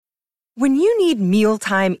When you need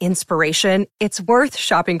mealtime inspiration, it's worth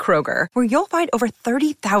shopping Kroger, where you'll find over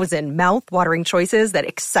 30,000 mouth-watering choices that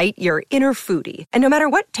excite your inner foodie. And no matter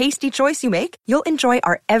what tasty choice you make, you'll enjoy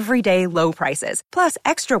our everyday low prices, plus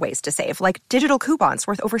extra ways to save, like digital coupons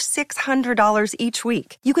worth over $600 each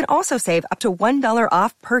week. You can also save up to $1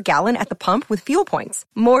 off per gallon at the pump with fuel points.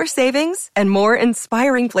 More savings and more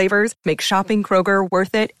inspiring flavors make shopping Kroger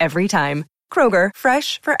worth it every time. Kroger,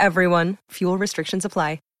 fresh for everyone. Fuel restrictions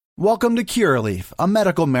apply. Welcome to Curaleaf, a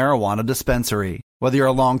medical marijuana dispensary. Whether you're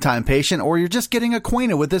a longtime patient or you're just getting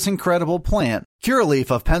acquainted with this incredible plant,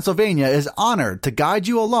 Curaleaf of Pennsylvania is honored to guide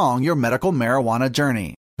you along your medical marijuana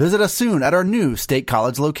journey. Visit us soon at our new State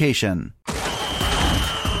College location.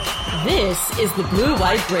 This is the Blue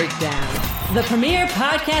White Breakdown, the premier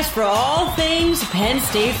podcast for all things Penn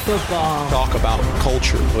State football. Talk about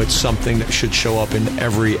culture. It's something that should show up in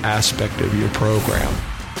every aspect of your program.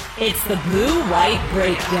 It's the Blue White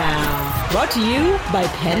Breakdown, brought to you by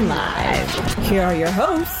Penn Live. Here are your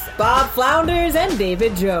hosts, Bob Flounders and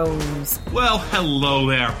David Jones. Well, hello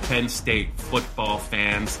there, Penn State football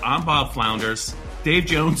fans. I'm Bob Flounders. Dave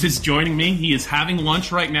Jones is joining me. He is having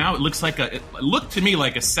lunch right now. It looked to me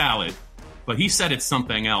like a salad, but he said it's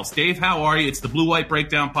something else. Dave, how are you? It's the Blue White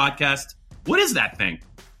Breakdown podcast. What is that thing?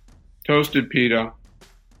 Toasted pita.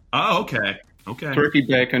 Oh, okay. Turkey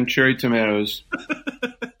bacon, cherry tomatoes.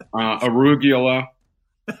 Arugula,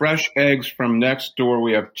 fresh eggs from next door.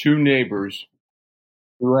 We have two neighbors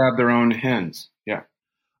who have their own hens. Yeah.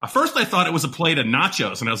 At first, I thought it was a plate of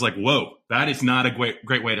nachos, and I was like, whoa, that is not a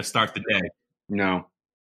great way to start the day. No.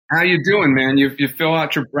 How you doing, man? You fill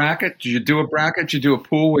out your bracket? Did you do a bracket? Did you do a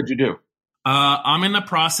pool? What'd you do? I'm in the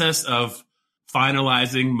process of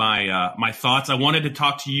finalizing my thoughts. I wanted to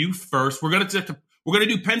talk to you first. We're gonna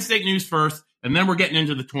do Penn State news first, and then we're getting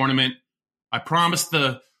into the tournament. I promised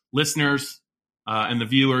the listeners and the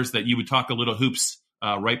viewers that you would talk a little hoops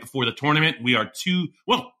right before the tournament.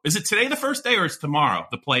 Is it today the first day or is tomorrow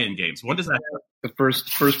the play-in games? When does that happen? The first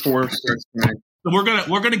four starts tonight. So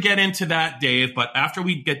we're gonna get into that, Dave, but after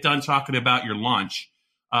we get done talking about your lunch,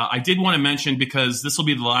 I did want to mention, because this will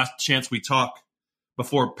be the last chance we talk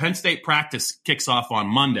before Penn State practice kicks off on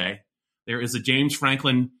Monday, there is a James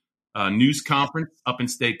Franklin news conference up in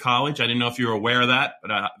State College. I didn't know if you were aware of that,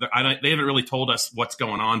 but they haven't really told us what's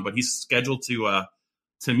going on. But he's scheduled to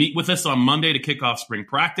meet with us on Monday to kick off spring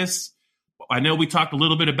practice. I know we talked a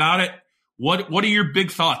little bit about it. What are your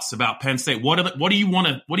big thoughts about Penn State? What do you want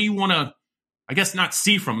to? I guess not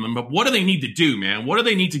see from them, but what do they need to do, man? What do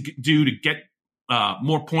they need to do to get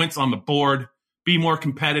more points on the board, be more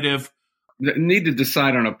competitive? They need to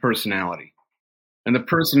decide on a personality. And the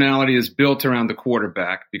personality is built around the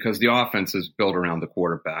quarterback, because the offense is built around the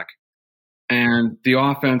quarterback. And the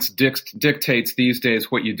offense dictates these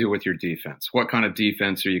days what you do with your defense. What kind of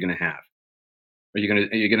defense are you going to have? Are you going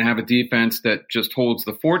to have a defense that just holds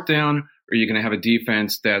the fort down, or are you going to have a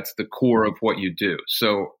defense that's the core of what you do?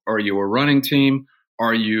 So are you a running team?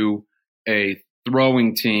 Are you a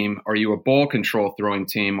throwing team? Are you a ball control throwing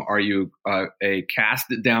team? Are you a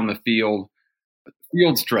cast it down the field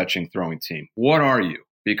stretching throwing team? What are you?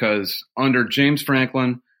 Because under James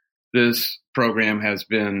Franklin, this program has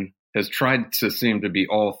tried to seem to be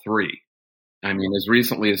all three. I mean, as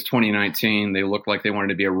recently as 2019, they looked like they wanted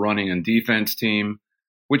to be a running and defense team,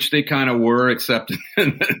 which they kind of were, except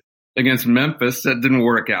against Memphis. That didn't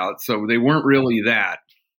work out. So they weren't really that.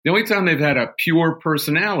 The only time they've had a pure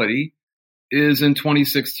personality is in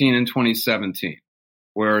 2016 and 2017,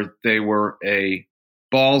 where they were a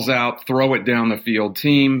balls out, throw it down the field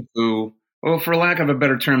team who, well, for lack of a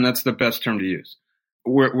better term, that's the best term to use,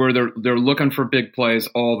 where they're looking for big plays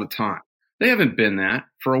all the time. They haven't been that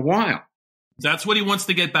for a while. That's what he wants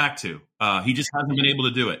to get back to. He just hasn't been able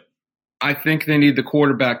to do it. I think they need the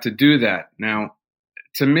quarterback to do that. Now,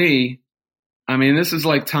 to me, I mean, this is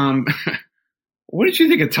like Tom. What did you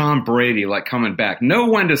think of Tom Brady, like, coming back? Know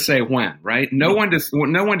when to say when, right? Know when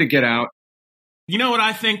to get out. You know what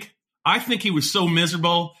I think? I think he was so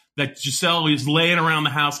miserable that Giselle was laying around the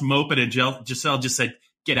house moping, and Giselle just said,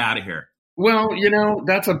 "Get out of here." Well,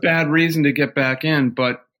 that's a bad reason to get back in,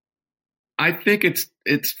 but I think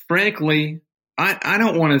it's frankly, I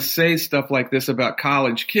don't want to say stuff like this about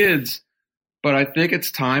college kids, but I think it's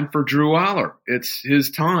time for Drew Aller. It's his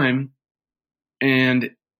time, and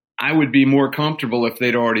I would be more comfortable if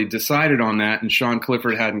they'd already decided on that and Sean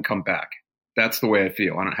Clifford hadn't come back. That's the way I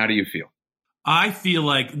feel. How do you feel? I feel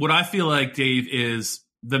like, Dave, is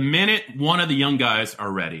the minute one of the young guys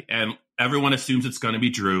are ready, and everyone assumes it's going to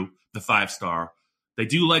be Drew, the 5-star. They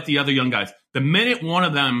do like the other young guys. The minute one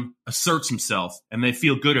of them asserts himself and they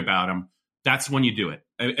feel good about him, that's when you do it.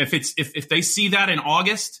 If they see that in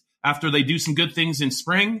August, after they do some good things in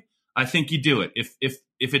spring, I think you do it.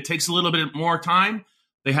 If it takes a little bit more time,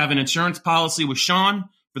 they have an insurance policy with Sean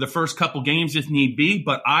for the first couple games if need be.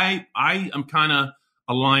 But I am kind of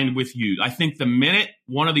aligned with you. I think the minute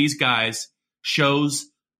one of these guys shows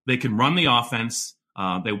they can run the offense,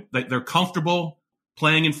 they're comfortable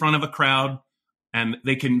playing in front of a crowd, and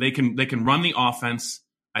they can run the offense.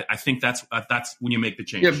 I think that's when you make the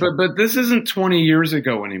change. Yeah, but this isn't 20 years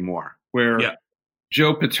ago anymore, where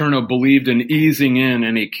Joe Paterno believed in easing in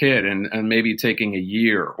any kid and maybe taking a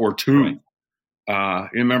year or two. Right.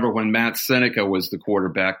 You remember when Matt Seneca was the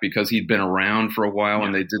quarterback because he'd been around for a while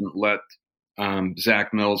and they didn't let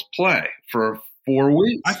Zach Mills play for 4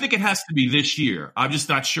 weeks. I think it has to be this year. I'm just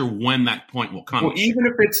not sure when that point will come. Well, even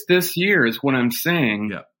if it's this year is what I'm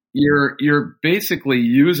saying. Yeah. You're basically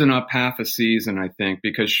using up half a season, I think,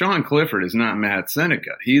 because Sean Clifford is not Matt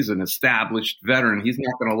Seneca. He's an established veteran. He's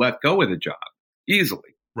not going to let go of the job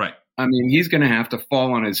easily. Right. I mean, he's going to have to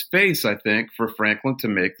fall on his face, I think, for Franklin to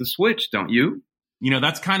make the switch, don't you?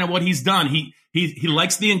 That's kind of what he's done. He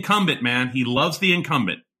likes the incumbent, man. He loves the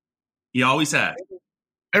incumbent. He always has.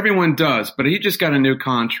 Everyone does, but he just got a new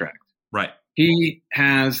contract. Right. He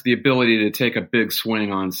has the ability to take a big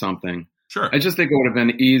swing on something. Sure. I just think it would have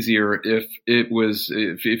been easier if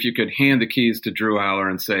you could hand the keys to Drew Howler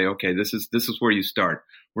and say, okay, this is where you start.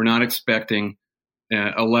 We're not expecting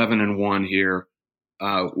 11-1 here.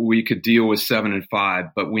 We could deal with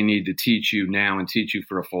 7-5, but we need to teach you now and teach you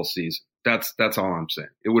for a full season. That's all I'm saying.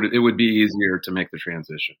 It would be easier to make the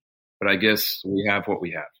transition, but I guess we have what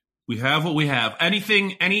we have. We have what we have.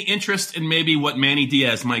 Any interest in maybe what Manny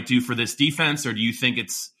Diaz might do for this defense, or do you think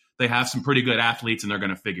they have some pretty good athletes and they're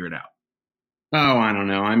going to figure it out? Oh, I don't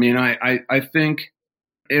know. I mean, I think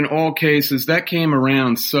in all cases that came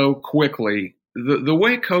around so quickly. The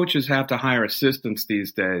way coaches have to hire assistants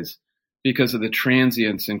these days because of the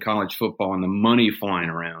transients in college football and the money flying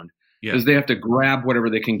around is they have to grab whatever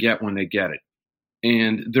they can get when they get it.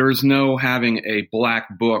 And there's no having a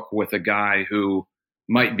black book with a guy who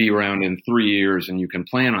might be around in 3 years and you can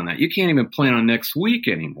plan on that. You can't even plan on next week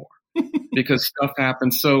anymore because stuff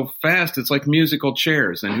happens so fast. It's like musical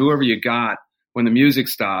chairs, and whoever you got when the music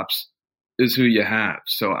stops is who you have.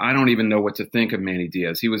 So I don't even know what to think of Manny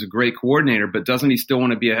Diaz. He was a great coordinator, but doesn't he still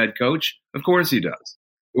want to be a head coach? Of course he does.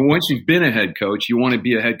 But once you've been a head coach, you want to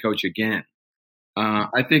be a head coach again.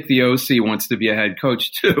 I think the OC wants to be a head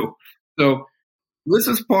coach too. So this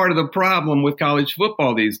is part of the problem with college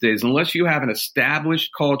football these days. Unless you have an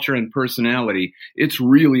established culture and personality, it's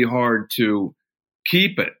really hard to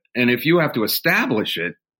keep it. And if you have to establish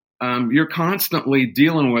it, you're constantly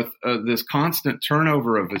dealing with this constant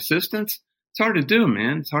turnover of assistants. It's hard to do,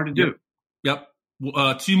 man. It's hard to do. Yep.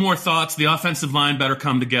 Two more thoughts. The offensive line better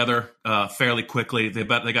come together fairly quickly. They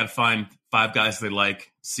got to find 5 guys they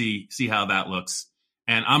like, see how that looks.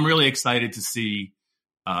 And I'm really excited to see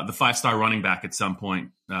the 5-star running back at some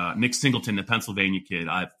point, Nick Singleton, the Pennsylvania kid.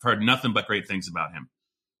 I've heard nothing but great things about him.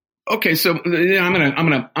 Okay, so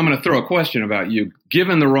I'm gonna throw a question about you.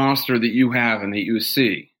 Given the roster that you have and that you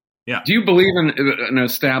see, do you believe in an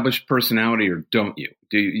established personality, or don't you?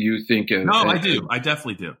 Do you think? No, I do. I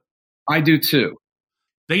definitely do. I do too.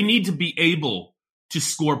 They need to be able to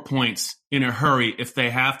score points in a hurry if they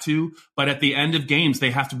have to, but at the end of games,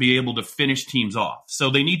 they have to be able to finish teams off. So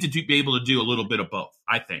they need to be able to do a little bit of both,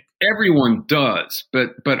 I think. Everyone does,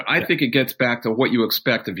 but I think it gets back to what you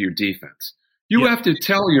expect of your defense. You have to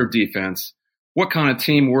tell your defense what kind of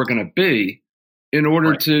team we're going to be in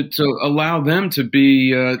order to allow them to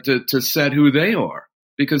be to set who they are,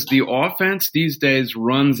 because the offense these days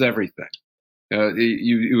runs everything.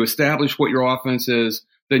 You establish what your offense is,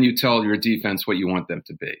 then you tell your defense what you want them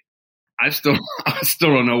to be. I still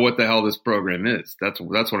don't know what the hell this program is. That's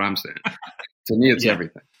what I'm saying. To me, it's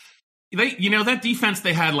everything. That defense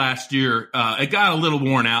they had last year, it got a little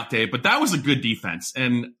worn out, Dave, but that was a good defense.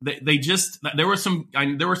 And there were some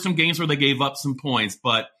games where they gave up some points,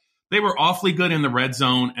 but they were awfully good in the red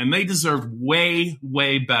zone, and they deserved way,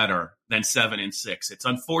 way better than 7-6. It's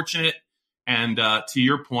unfortunate. And to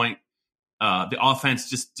your point, the offense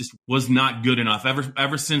just was not good enough.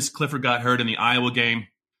 Ever since Clifford got hurt in the Iowa game,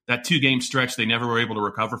 that 2-game stretch, they never were able to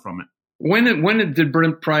recover from it. When did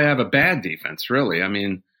Brent Pry have a bad defense, really? I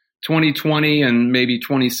mean, 2020 and maybe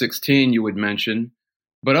 2016 you would mention.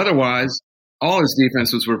 But otherwise, all his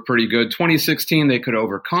defenses were pretty good. 2016, they could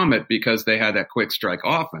overcome it because they had that quick strike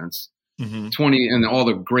offense. 20 and all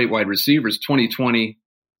the great wide receivers. 2020,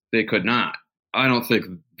 they could not. I don't think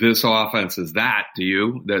this offense is that, do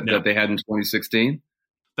you, that they had in 2016?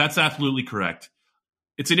 That's absolutely correct.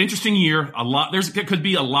 It's an interesting year. There could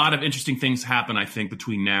be a lot of interesting things happen, I think,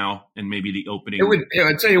 between now and maybe the opening.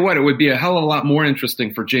 I'd tell you what, it would be a hell of a lot more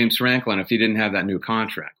interesting for James Franklin if he didn't have that new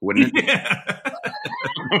contract, wouldn't it? Yeah.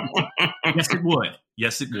 Yes, it would.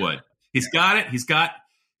 Yes, it would. He's got it. He's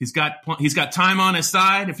got time on his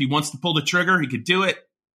side. If he wants to pull the trigger, he could do it.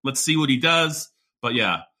 Let's see what he does. But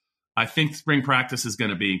yeah, I think spring practice is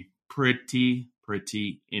going to be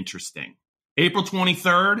pretty interesting. April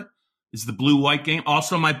 23rd is the blue-white game.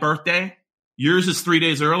 Also my birthday. Yours is 3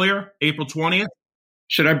 days earlier, April 20th.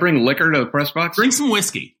 Should I bring liquor to the press box? Bring some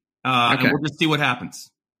whiskey, okay. And we'll just see what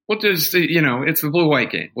happens. We'll just, it's the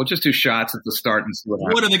blue-white game. We'll just do shots at the start and see what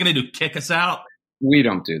happens. What are they going to do, kick us out? We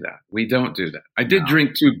don't do that. I did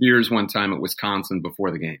drink 2 beers one time at Wisconsin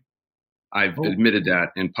before the game. I've admitted that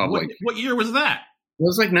in public. What year was that? It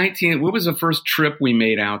was like 19. What was the first trip we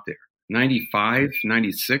made out there? 95,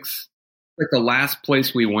 96? Like the last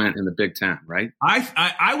place we went in the Big Ten, right?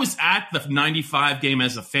 I was at the 95 game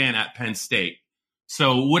as a fan at Penn State.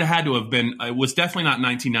 So would have had to have been, it was definitely not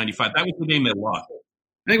 1995. That was the game they lost.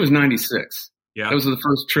 I think it was 96. Yeah. That was the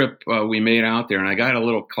first trip we made out there, and I got a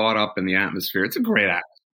little caught up in the atmosphere. It's a great atmosphere.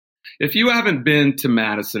 If you haven't been to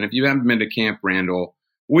Madison, if you haven't been to Camp Randall,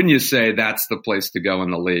 wouldn't you say that's the place to go in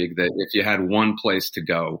the league? That if you had one place to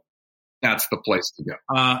go, that's the place to go.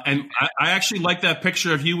 And I actually like that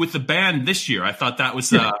picture of you with the band this year. I thought that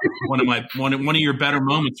was one of your better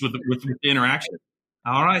moments with the interaction.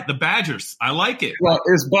 All right, the Badgers. I like it. Well,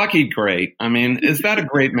 is Bucky great? I mean, is that a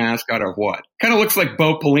great mascot or what? Kind of looks like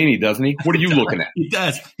Bo Pelini, doesn't he? What are you looking at? He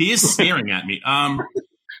does. He is staring at me.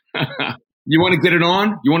 You want to get it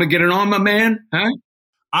on? You want to get it on, my man? Huh?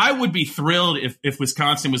 I would be thrilled if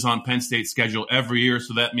Wisconsin was on Penn State's schedule every year.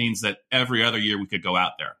 So that means that every other year we could go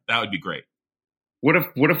out there. That would be great. What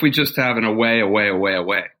if we just have an away, every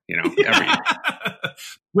year?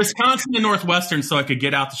 Wisconsin and Northwestern, so I could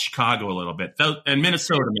get out to Chicago a little bit, and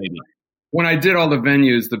Minnesota maybe. When I did all the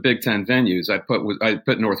venues, the Big Ten venues, I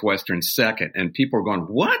put Northwestern second, and people are going,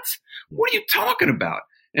 "What? What are you talking about?"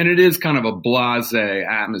 And it is kind of a blasé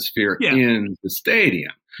atmosphere in the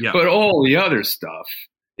stadium, but all the other stuff,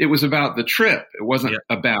 it was about the trip. It wasn't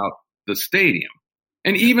about the stadium.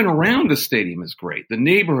 And even around the stadium is great. The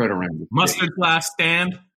neighborhood around the Mustard's Last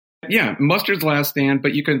Stand. Yeah, Mustard's Last Stand,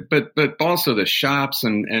 but you can, but also the shops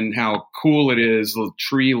and how cool it is, the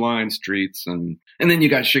tree-lined streets, and then you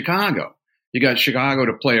got Chicago. You got Chicago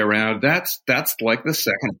to play around. That's like the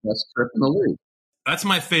second best trip in the league. That's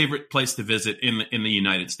my favorite place to visit in the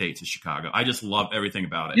United States is Chicago. I just love everything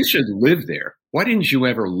about it. You should live there. Why didn't you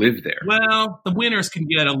ever live there? Well, the winters can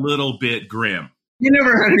get a little bit grim. You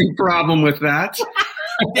never had any problem with that.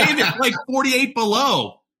 David, like 48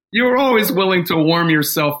 below. You were always willing to warm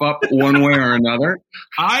yourself up one way or another.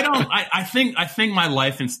 I think my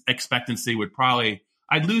life expectancy would probably,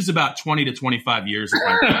 I'd lose about 20 to 25 years if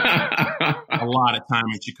I a lot of time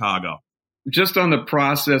in Chicago. Just on the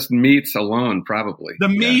processed meats alone, probably. The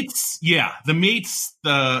meats,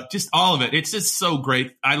 just all of it. It's just so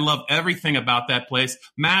great. I love everything about that place.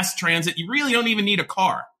 Mass transit. You really don't even need a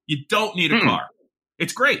car. You don't need a car.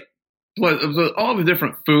 It's great. All the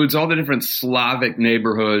different foods, all the different Slavic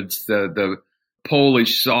neighborhoods, the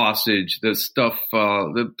Polish sausage, the stuff,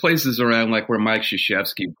 the places around like where Mike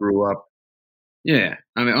Krzyzewski grew up. Yeah.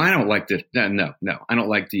 I mean, I don't like this. No, I don't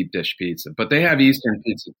like deep dish pizza, but they have Eastern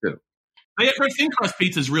pizza too. Their thin crust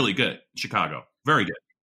pizza is really good in Chicago. Very good.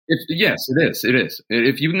 Yes, it is. It is.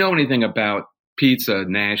 If you know anything about pizza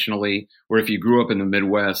nationally, or if you grew up in the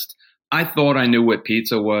Midwest, I thought I knew what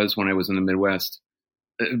pizza was when I was in the Midwest.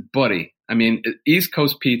 Buddy, I mean, East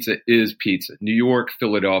Coast pizza is pizza. New York,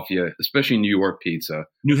 Philadelphia, especially New York pizza.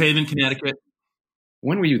 New Haven, Connecticut.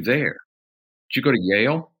 When were you there? Did you go to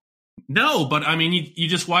Yale? No, but I mean, you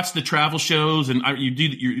just watch the travel shows and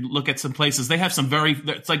you look at some places. They have some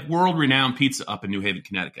it's like world-renowned pizza up in New Haven,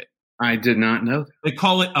 Connecticut. I did not know that. They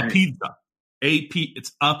call it a pizza.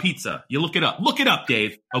 It's a pizza. You look it up. Look it up,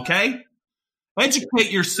 Dave, okay?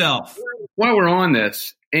 Educate yourself. While we're on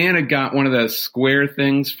this, Anna got one of those square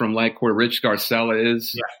things from like where Rich Garcella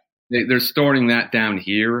is. Yeah. They're starting that down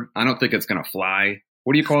here. I don't think it's going to fly.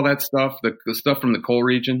 What do you call that stuff? The stuff from the coal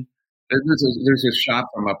region? There's a shop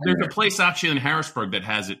from up there. There's a place actually in Harrisburg that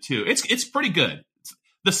has it too. It's pretty good.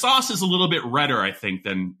 The sauce is a little bit redder, I think,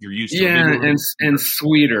 than you're used to. Yeah, and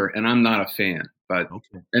sweeter, and I'm not a fan. But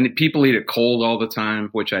and people eat it cold all the time,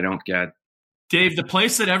 which I don't get. Dave, the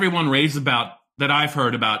place that everyone raves about, that I've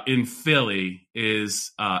heard about in Philly,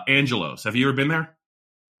 is Angelo's. Have you ever been there?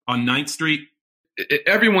 On 9th Street?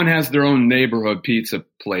 Everyone has their own neighborhood pizza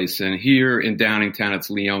place, and here in Downingtown, it's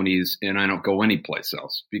Leone's, and I don't go anyplace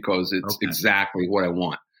else because it's exactly what I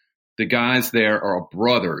want. The guys there are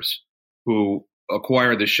brothers who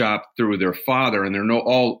acquired the shop through their father, and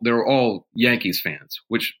they're all Yankees fans,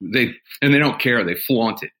 they don't care. They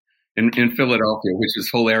flaunt it in Philadelphia, which is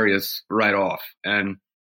hilarious right off. And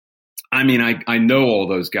I mean, I know all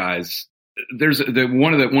those guys. There's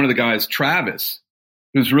one of the guys, Travis,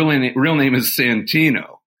 whose real name is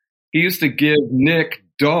Santino. He used to give Nick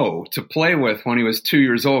dough to play with when he was 2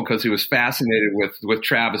 years old because he was fascinated with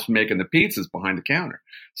Travis making the pizzas behind the counter.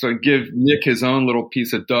 So he'd give Nick his own little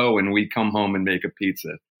piece of dough, and we'd come home and make a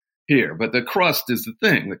pizza here. But the crust is the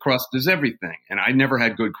thing. The crust is everything. And I never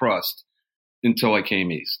had good crust until I came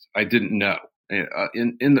east. I didn't know.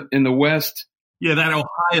 In the West. Yeah,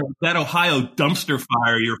 that Ohio dumpster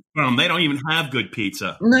fire you're from, they don't even have good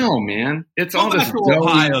pizza. No, man. It's all this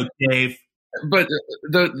Ohio, Dave. But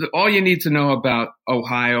all you need to know about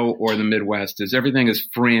Ohio or the Midwest is everything is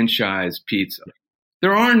franchise pizza.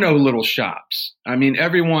 There are no little shops. I mean,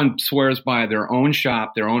 everyone swears by their own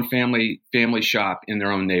shop, their own family shop in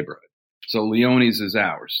their own neighborhood. So Leone's is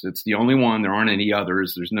ours. It's the only one. There aren't any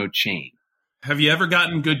others. There's no chain. Have you ever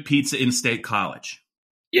gotten good pizza in State College?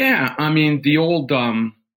 Yeah. I mean, the old,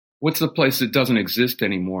 what's the place that doesn't exist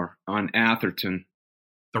anymore on Atherton?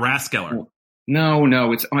 The Raskeller.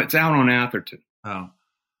 No, it's out on Atherton. Oh,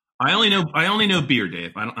 I only know beer,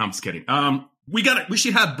 Dave. I'm just kidding. We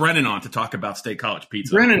should have Brennan on to talk about State College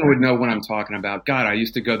pizza. Brennan would know what I'm talking about. God, I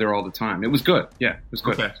used to go there all the time. It was good. Yeah, it was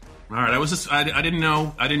good. Okay. All right. I didn't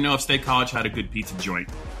know if State College had a good pizza joint.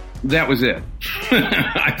 That was it.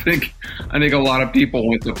 I think a lot of people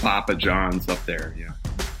went to Papa John's up there. Yeah.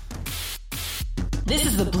 This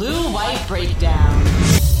is the Blue-White Breakdown.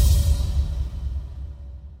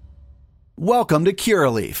 Welcome to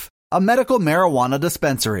Curaleaf, a medical marijuana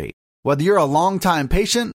dispensary. Whether you're a longtime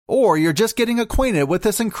patient or you're just getting acquainted with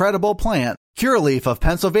this incredible plant, Curaleaf of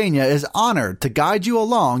Pennsylvania is honored to guide you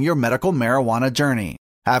along your medical marijuana journey.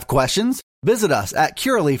 Have questions? Visit us at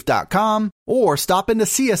Curaleaf.com or stop in to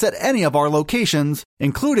see us at any of our locations,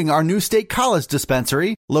 including our new State College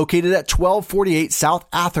dispensary located at 1248 South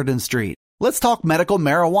Atherton Street. Let's talk medical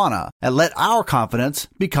marijuana and let our confidence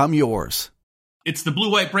become yours. It's the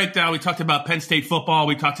Blue-White Breakdown. We talked about Penn State football.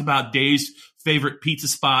 We talked about Dave's favorite pizza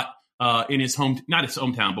spot in his not his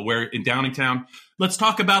hometown, but where in Downingtown. Let's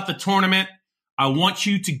talk about the tournament. I want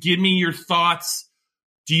you to give me your thoughts.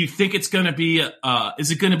 Do you think it's going to be is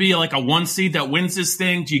it going to be like a 1 seed that wins this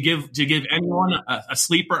thing? Do you give anyone a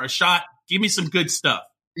sleeper a shot? Give me some good stuff.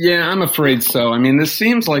 Yeah, I'm afraid so. I mean, this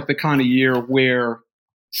seems like the kind of year where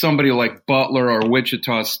somebody like Butler or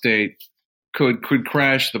Wichita State could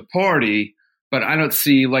crash the party. But I don't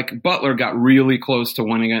see, like, Butler got really close to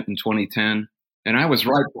winning it in 2010, and I was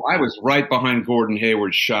right behind Gordon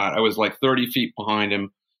Hayward's shot. I was like 30 feet behind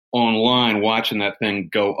him on line watching that thing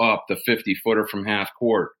go up the 50-footer from half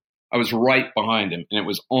court. I was right behind him, and it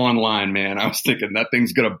was on line, man. I was thinking that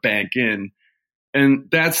thing's going to bank in. And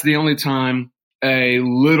that's the only time a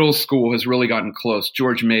little school has really gotten close.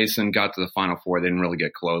 George Mason got to the Final Four. They didn't really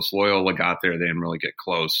get close. Loyola got there. They didn't really get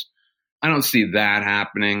close. I don't see that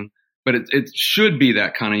happening. But it should be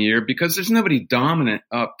that kind of year because there's nobody dominant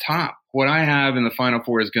up top. What I have in the Final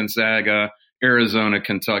Four is Gonzaga, Arizona,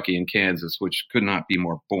 Kentucky, and Kansas, which could not be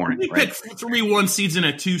more boring. We picked 3 1 seeds and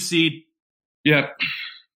a 2 seed. Yep.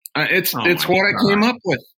 It's what I came up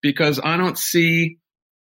with because I don't see,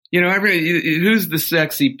 who's the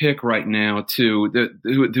sexy pick right now who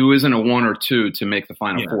isn't a 1 or 2 to make the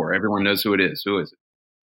Final Four. Everyone knows who it is. Who is it?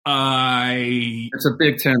 It's a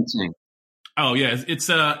Big Ten team. Oh, yeah, it's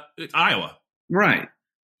Iowa. Right.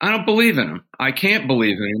 I don't believe in him. I can't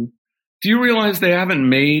believe in him. Do you realize they haven't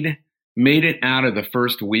made it out of the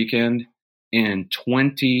first weekend in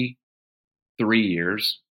 23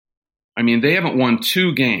 years? I mean, they haven't won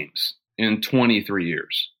 2 games in 23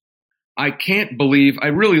 years. I can't believe – I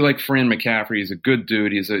really like Fran McCaffrey. He's a good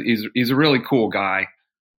dude. He's a really cool guy.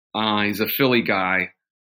 He's a Philly guy.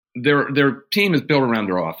 Their team is built around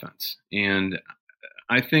their offense, and –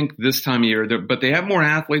 I think this time of year, but they have more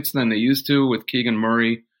athletes than they used to with Keegan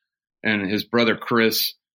Murray and his brother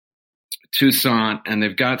Chris Toussaint, and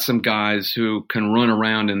they've got some guys who can run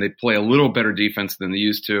around and they play a little better defense than they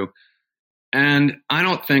used to. And I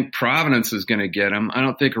don't think Providence is going to get him. I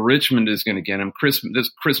don't think Richmond is going to get him.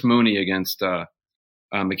 Chris Mooney against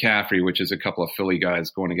McCaffrey, which is a couple of Philly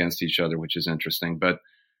guys going against each other, which is interesting. But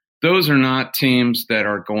those are not teams that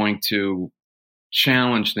are going to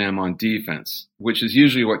challenge them on defense, which is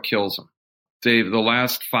usually what kills them. The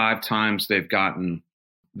last 5 times they've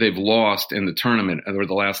lost in the tournament over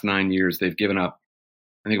the last 9 years, they've given up,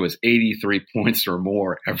 I think it was 83 points or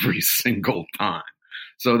more every single time.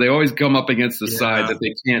 So they always come up against the side that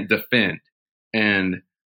they can't defend. And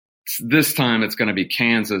This time it's going to be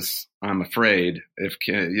Kansas, I'm afraid.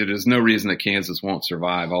 There's no reason that Kansas won't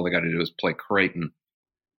survive. All they got to do is play Creighton.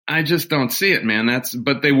 I just don't see it, man.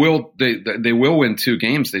 But they will win 2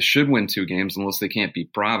 games. They should win 2 games unless they can't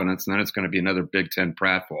beat Providence, and then it's going to be another Big Ten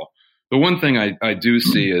pratfall. The one thing I do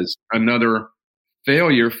see is another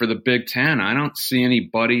failure for the Big Ten. I don't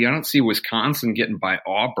see Wisconsin getting by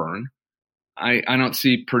Auburn. I don't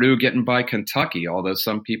see Purdue getting by Kentucky, although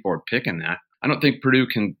some people are picking that. I don't think Purdue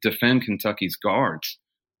can defend Kentucky's guards.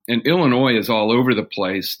 And Illinois is all over the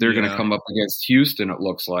place. They're going to come up against Houston, it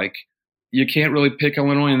looks like. You can't really pick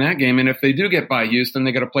Illinois in that game. And if they do get by Houston,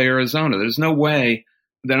 they got to play Arizona. There's no way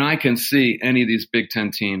that I can see any of these Big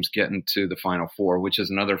Ten teams getting to the Final Four, which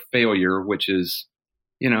is another failure, which is,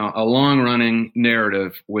 a long-running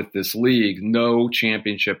narrative with this league. No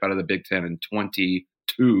championship out of the Big Ten in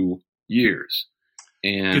 22 years.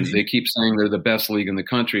 And they keep saying they're the best league in the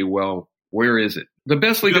country. Well, where is it? The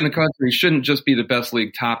best league in the country shouldn't just be the best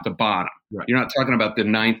league top to bottom. Right. You're not talking about the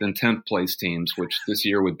 9th and 10th place teams, which this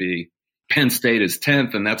year would be Penn State is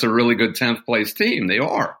 10th, and that's a really good 10th place team. They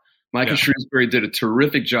are. Michael Shrewsbury did a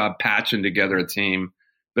terrific job patching together a team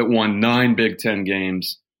that won 9 Big Ten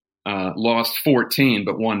games, lost 14,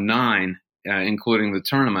 but won 9, including the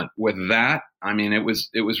tournament. With that, I mean, it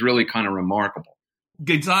was really kind of remarkable.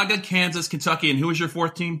 Gonzaga, Kansas, Kentucky, and who was your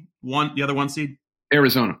 4th team? The other 1 seed?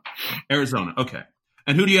 Arizona. Okay.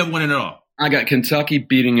 And who do you have winning it all? I got Kentucky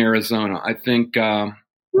beating Arizona. I think the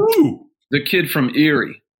kid from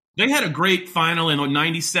Erie. They had a great final in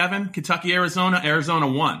 97, Kentucky, Arizona. Arizona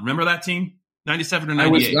won. Remember that team? 97 or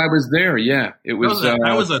 98? I was there, yeah. It was.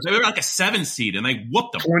 They were like a 7 seed, and they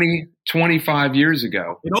whooped them. 25 years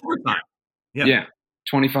ago. In overtime. Yeah.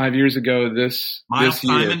 25 years ago this year.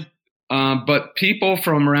 Simon. But people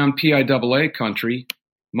from around PIAA country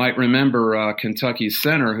might remember Kentucky's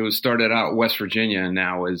center, who started out West Virginia and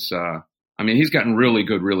now is, he's gotten really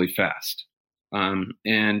good really fast.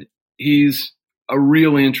 And he's a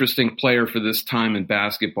really interesting player for this time in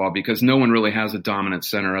basketball because no one really has a dominant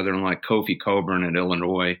center other than like Kofi Coburn at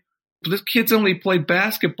Illinois. But this kid's only played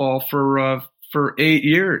basketball for 8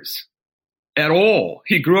 years at all.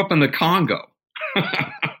 He grew up in the Congo.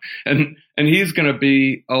 and he's going to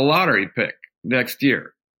be a lottery pick next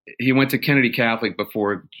year. He went to Kennedy Catholic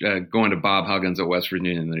before going to Bob Huggins at West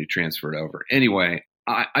Virginia, and then he transferred over. Anyway,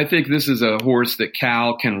 I think this is a horse that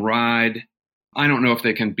Cal can ride. I don't know if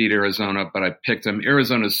they can beat Arizona, but I picked them.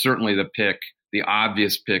 Arizona is certainly the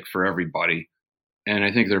obvious pick for everybody. And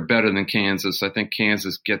I think they're better than Kansas. I think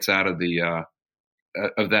Kansas gets out of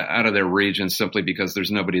out of their region simply because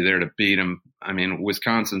there's nobody there to beat them. I mean,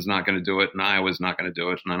 Wisconsin's not going to do it, and Iowa's not going to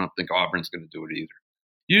do it, and I don't think Auburn's going to do it either.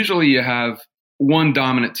 Usually you have one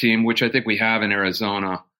dominant team, which I think we have in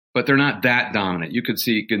Arizona, but they're not that dominant. You could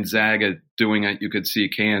see Gonzaga doing it. You could see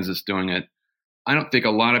Kansas doing it. I don't think a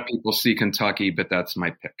lot of people see Kentucky, but that's my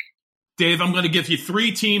pick. Dave, I'm going to give you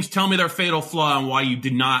 3 teams. Tell me their fatal flaw and why you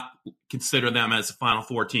did not consider them as the Final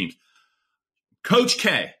Four teams. Coach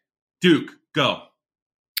K, Duke, go.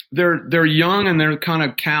 They're young and they're kind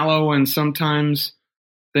of callow, and sometimes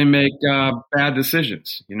they make bad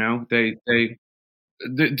decisions.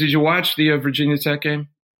 Did you watch the Virginia Tech game?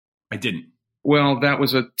 I didn't. Well, that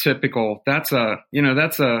was a typical. That's an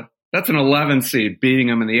 11 seed beating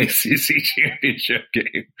them in the ACC championship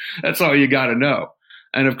game. That's all you got to know.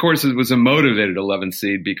 And of course, it was a motivated 11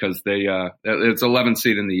 seed because it's 11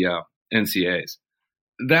 seed in the NCAAs.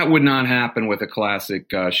 That would not happen with a classic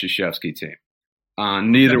Krzyzewski team.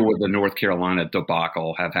 Neither would the North Carolina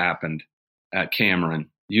debacle have happened at Cameron.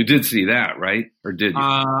 You did see that, right? Or did you?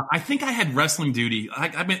 I think I had wrestling duty.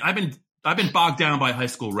 I've been bogged down by high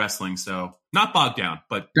school wrestling, so not bogged down,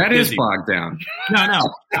 but that busy. Is bogged down. No,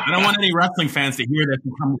 I don't want any wrestling fans to hear this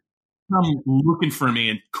and come looking for me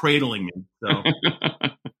and cradling me. So,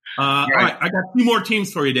 all right, I got 2 more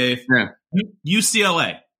teams for you, Dave. Yeah.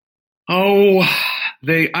 UCLA. Oh,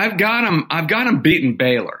 I've got them beating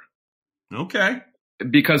Baylor. Okay.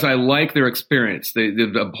 Because I like their experience. They're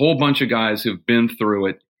a whole bunch of guys who've been through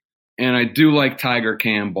it. And I do like Tiger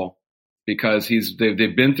Campbell because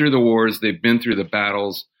they've been through the wars. They've been through the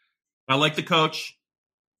battles. I like the coach.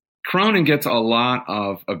 Cronin gets a lot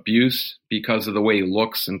of abuse because of the way he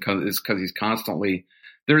looks and because he's constantly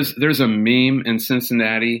there's a meme in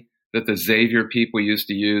Cincinnati that the Xavier people used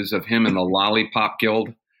to use of him in the Lollipop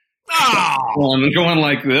Guild. Oh. Going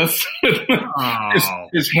like this.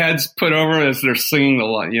 His head's put over as they're singing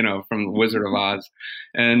from the Wizard of Oz.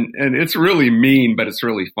 And it's really mean, but it's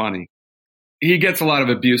really funny. He gets a lot of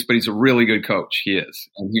abuse, but he's a really good coach. He is.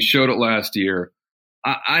 And he showed it last year.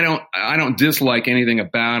 I don't dislike anything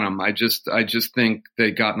about him. I just think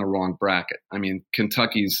they got in the wrong bracket. I mean,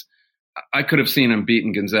 Kentucky's I could have seen them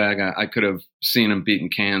beating Gonzaga. I could have seen them beating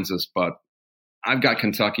Kansas, but I've got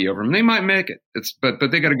Kentucky over them. They might make it.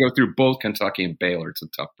 But they got to go through both Kentucky and Baylor. It's a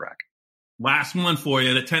tough bracket. Last one for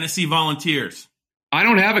you, the Tennessee Volunteers. I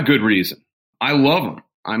don't have a good reason. I love them.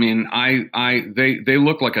 I mean, they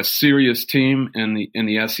look like a serious team in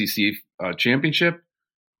the SEC championship,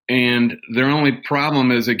 and their only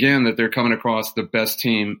problem is again that they're coming across the best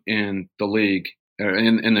team in the league,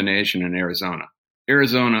 in the nation, in Arizona.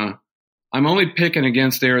 Arizona, I'm only picking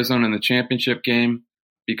against Arizona in the championship game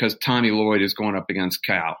because Tommy Lloyd is going up against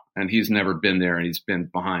Cal, and he's never been there, and he's been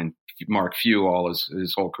behind Mark Few all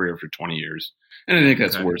his whole career for 20 years, and I think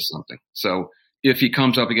that's worth something. So if he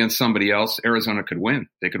comes up against somebody else, Arizona could win.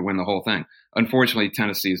 They could win the whole thing. Unfortunately,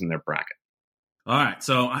 Tennessee's in their bracket. All right,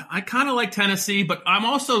 so I kind of like Tennessee, but I'm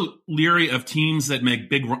also leery of teams that make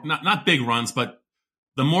big, not big runs, but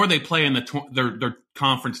the more they play in their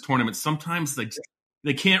conference tournaments, sometimes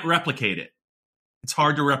they can't replicate it. It's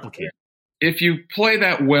hard to replicate. If you play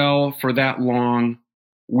that well for that long,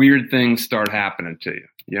 weird things start happening to you.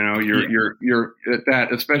 You know, you're at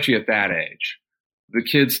that, especially at that age. The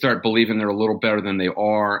kids start believing they're a little better than they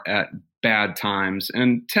are at bad times.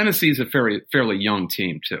 And Tennessee's a fairly young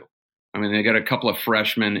team, too. I mean, they got a couple of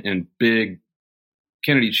freshmen and big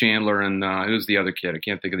Kennedy Chandler and who's the other kid? I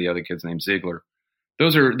can't think of the other kid's name, Ziegler.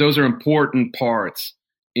 Those are important parts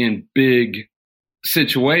in big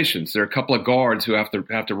situations. There are a couple of guards who have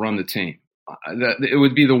to run the team. It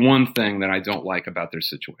would be the one thing that I don't like about their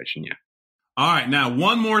situation yet. All right, now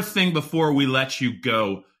one more thing before we let you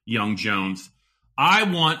go, young Jones. I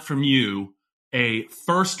want from you a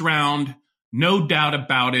first round, no doubt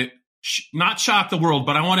about it, not shock the world,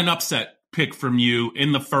 but I want an upset pick from you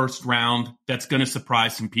in the first round that's going to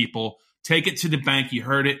surprise some people. Take it to the bank. You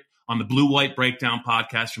heard it on the Blue White Breakdown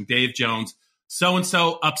podcast from Dave Jones.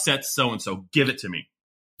 So-and-so upsets so-and-so. Give it to me.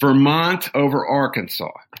 Vermont over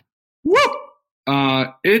Arkansas. Woo!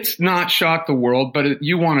 It's not shock the world, but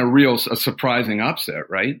you want a surprising upset,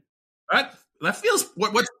 right? That feels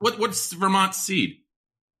what's Vermont's seed?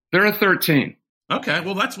 They're a 13. Okay,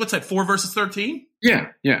 well what's that, 4 versus 13? Yeah.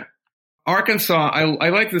 Arkansas, I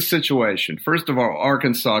like the situation. First of all,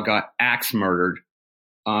 Arkansas got axe murdered.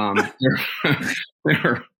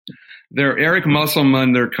 Their Eric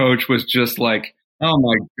Musselman, their coach, was just like, oh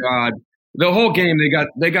my God. The whole game they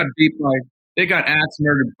got beat by. They got axe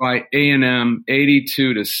murdered by A&M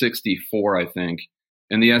 82-64, I think,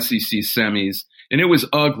 in the SEC semis. And it was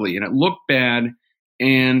ugly, and it looked bad,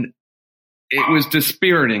 and it was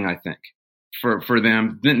dispiriting, I think, for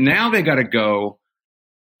them. Now they got to go.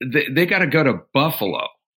 They got to go to Buffalo.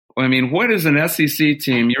 I mean, what is an SEC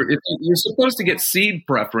team? You're supposed to get seed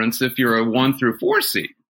preference if you're a 1 through 4 seed.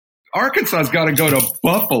 Arkansas's got to go to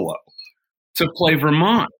Buffalo to play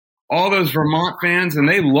Vermont. All those Vermont fans, and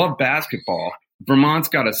they love basketball. Vermont's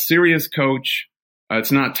got a serious coach.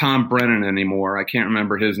 It's not Tom Brennan anymore. I can't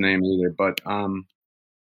remember his name either, but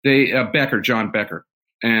John Becker.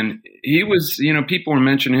 And he was, people were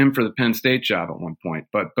mentioning him for the Penn State job at one point,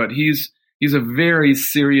 but he's a very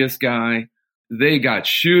serious guy. They got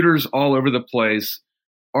shooters all over the place.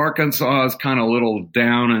 Arkansas is kind of a little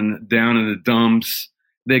down in the dumps.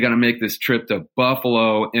 They got to make this trip to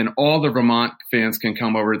Buffalo, and all the Vermont fans can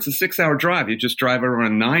come over. It's a 6-hour drive. You just drive over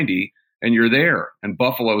on 90, and you're there. And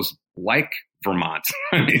Buffalo's like Vermont.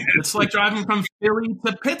 It's like driving from Philly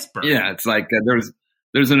to Pittsburgh. Yeah, it's like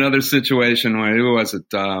there's another situation where, who was it?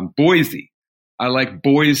 Boise. I like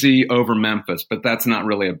Boise over Memphis, but that's not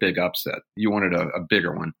really a big upset. You wanted a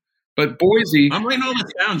bigger one. But Boise. I'm writing all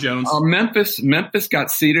this down, Jones. Memphis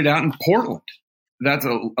got seated out in Portland. That's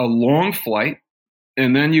a long flight.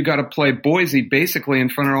 And then you got to play Boise basically in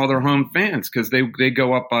front of all their home fans because they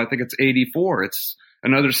go up, I think it's 84. It's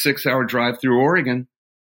another 6-hour drive through Oregon.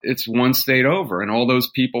 It's one state over, and all those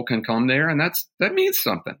people can come there, and that means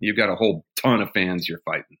something. You've got a whole ton of fans you're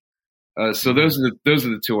fighting. So those are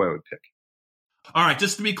the two I would pick. All right,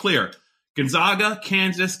 just to be clear, Gonzaga,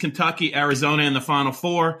 Kansas, Kentucky, Arizona in the Final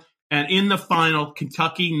Four, and in the final,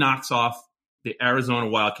 Kentucky knocks off the Arizona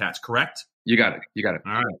Wildcats. Correct? You got it.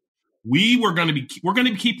 All right. We're going to be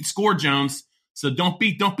keeping score, Jones. So don't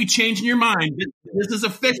be changing your mind. This is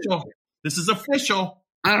official.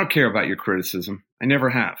 I don't care about your criticism. I never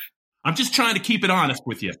have. I'm just trying to keep it honest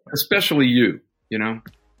with you. Especially you. You want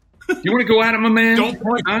to go at it, my man? Don't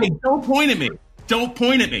point at me. Don't point at me. Don't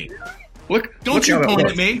you point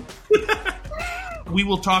at me. We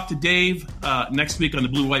will talk to Dave next week on the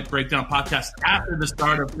Blue White Breakdown podcast after the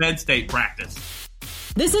start of Penn State practice.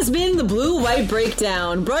 This has been the Blue White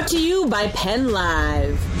Breakdown, brought to you by Penn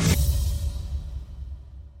Live.